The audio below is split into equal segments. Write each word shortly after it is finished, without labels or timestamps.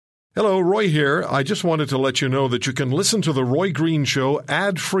Hello, Roy here. I just wanted to let you know that you can listen to The Roy Green Show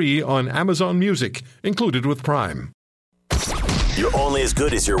ad-free on Amazon Music, included with Prime. You're only as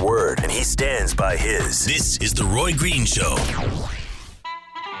good as your word, and he stands by his. This is The Roy Green Show.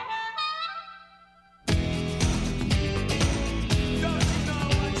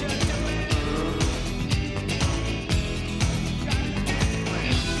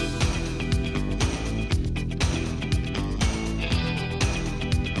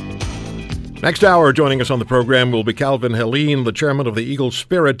 Next hour, joining us on the program will be Calvin Helene, the chairman of the Eagle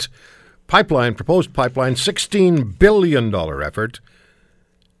Spirit pipeline, proposed pipeline, $16 billion effort.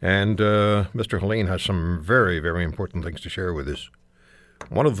 And Mr. Helene has some very, very important things to share with us.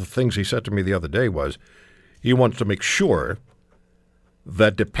 One of the things he said to me the other day was he wants to make sure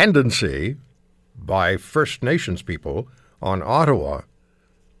that dependency by First Nations people on Ottawa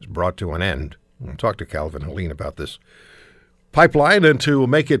is brought to an end. We'll talk to Calvin Helene about this pipeline, and to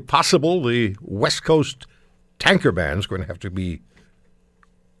make it possible, the West Coast tanker ban is going to have to be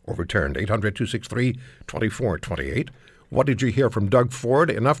overturned. 800-263-2428. What did you hear from Doug Ford?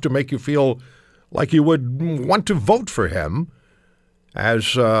 Enough to make you feel like you would want to vote for him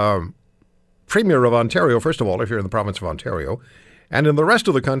as Premier of Ontario, first of all, if you're in the province of Ontario. And in the rest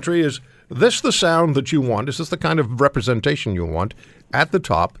of the country, is this the sound that you want? Is this the kind of representation you want at the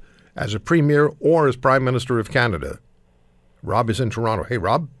top as a Premier or as Prime Minister of Canada? Rob is in Toronto. Hey,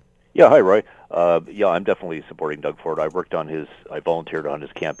 Rob. Yeah, hi, Roy. I'm definitely supporting Doug Ford. I volunteered on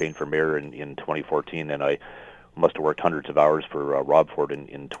his campaign for mayor in 2014, and I must have worked hundreds of hours for Rob Ford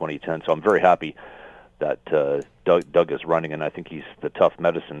in 2010. So I'm very happy that Doug is running, and I think he's the tough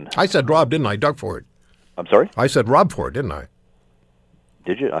medicine. I said Rob, didn't I? Doug Ford. I'm sorry? I said Rob Ford, didn't I?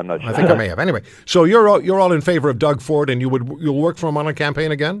 Did you? I'm not sure. I think I may have. Anyway, so you're all in favor of Doug Ford, and you'll work for him on a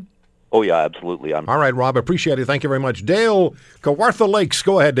campaign again? Oh, yeah, absolutely. All right, Rob, appreciate it. Thank you very much. Dale, Kawartha Lakes.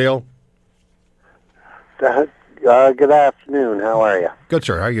 Go ahead, Dale. Good afternoon. How are you? Good,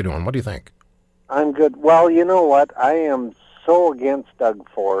 sir. How are you doing? What do you think? I'm good. Well, you know what? I am so against Doug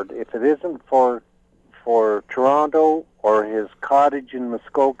Ford. If it isn't for Toronto or his cottage in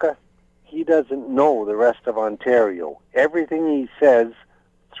Muskoka, he doesn't know the rest of Ontario. Everything he says,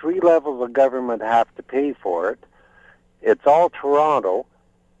 3 levels of government have to pay for it. It's all Toronto.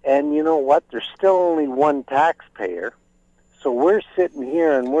 And you know what? There's still only one taxpayer. So we're sitting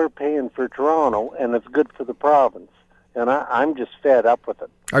here and we're paying for Toronto, and it's good for the province. And I'm just fed up with it.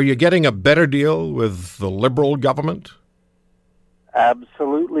 Are you getting a better deal with the Liberal government?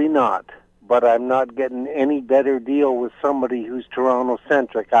 Absolutely not. But I'm not getting any better deal with somebody who's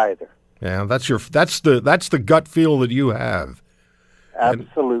Toronto-centric either. Yeah, that's the gut feel that you have.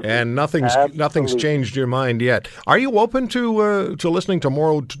 Absolutely. And nothing's changed your mind yet. Are you open to listening to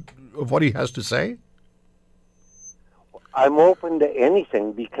more of what he has to say? I'm open to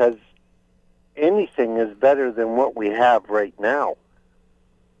anything because anything is better than what we have right now.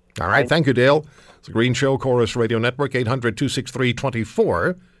 All right. Thank you, Dale. It's the Green Show, Chorus Radio Network,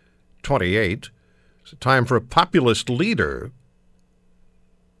 800-263-2428. It's time for a populist leader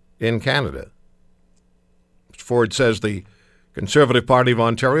in Canada. Ford says the Conservative Party of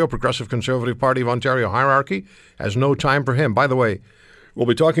Ontario, Progressive Conservative Party of Ontario hierarchy has no time for him. By the way, we'll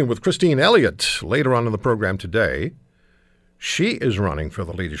be talking with Christine Elliott later on in the program today. She is running for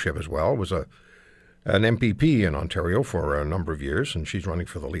the leadership as well, was an MPP in Ontario for a number of years, and she's running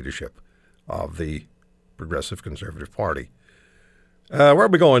for the leadership of the Progressive Conservative Party. Where are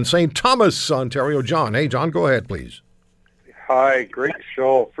we going? St. Thomas, Ontario. John. Hey, John, go ahead, please. Hi, great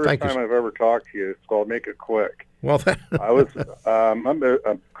show. First Thank time you. I've ever talked to you, so I'll make it quick. Well, I'm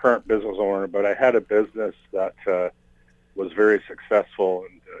a current business owner, but I had a business that was very successful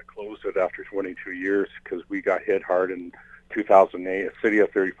and closed it after 22 years because we got hit hard in 2008. A city of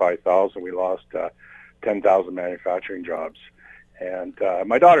 35,000, we lost 10,000 manufacturing jobs. And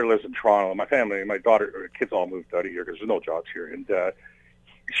my daughter lives in Toronto. My kids all moved out of here because there's no jobs here. And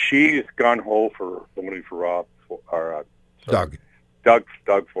she's gung-ho for voting for Rob, or Doug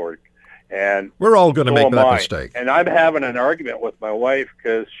Ford. And we're all going to make that I. mistake. And I'm having an argument with my wife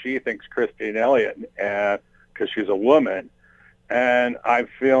because she thinks Christine Elliott, because she's a woman. And I'm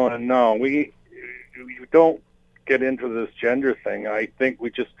feeling, no, we don't get into this gender thing. I think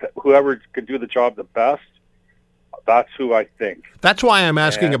whoever could do the job the best, that's who I think. That's why I'm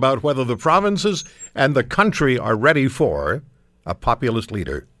asking about whether the provinces and the country are ready for a populist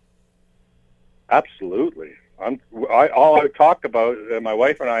leader. Absolutely. All I talk about, my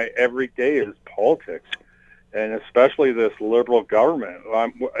wife and I, every day is politics, and especially this Liberal government.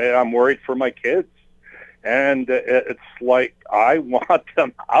 I'm worried for my kids, and it's like I want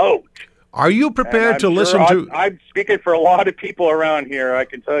them out. Are you prepared to listen to... I'm speaking for a lot of people around here. I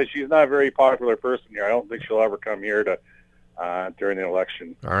can tell you she's not a very popular person here. I don't think she'll ever come here to during the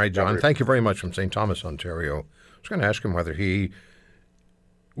election. All right, John, thank you very much from St. Thomas, Ontario. I was going to ask him whether he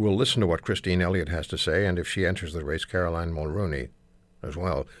will listen to what Christine Elliott has to say, and if she enters the race, Caroline Mulroney as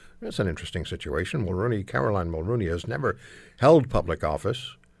well. That's an interesting situation. Caroline Mulroney has never held public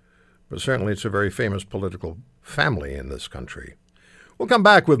office, but certainly it's a very famous political family in this country. We'll come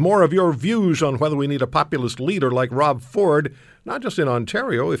back with more of your views on whether we need a populist leader like Rob Ford, not just in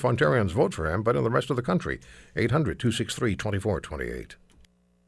Ontario, if Ontarians vote for him, but in the rest of the country. 800-263-2428.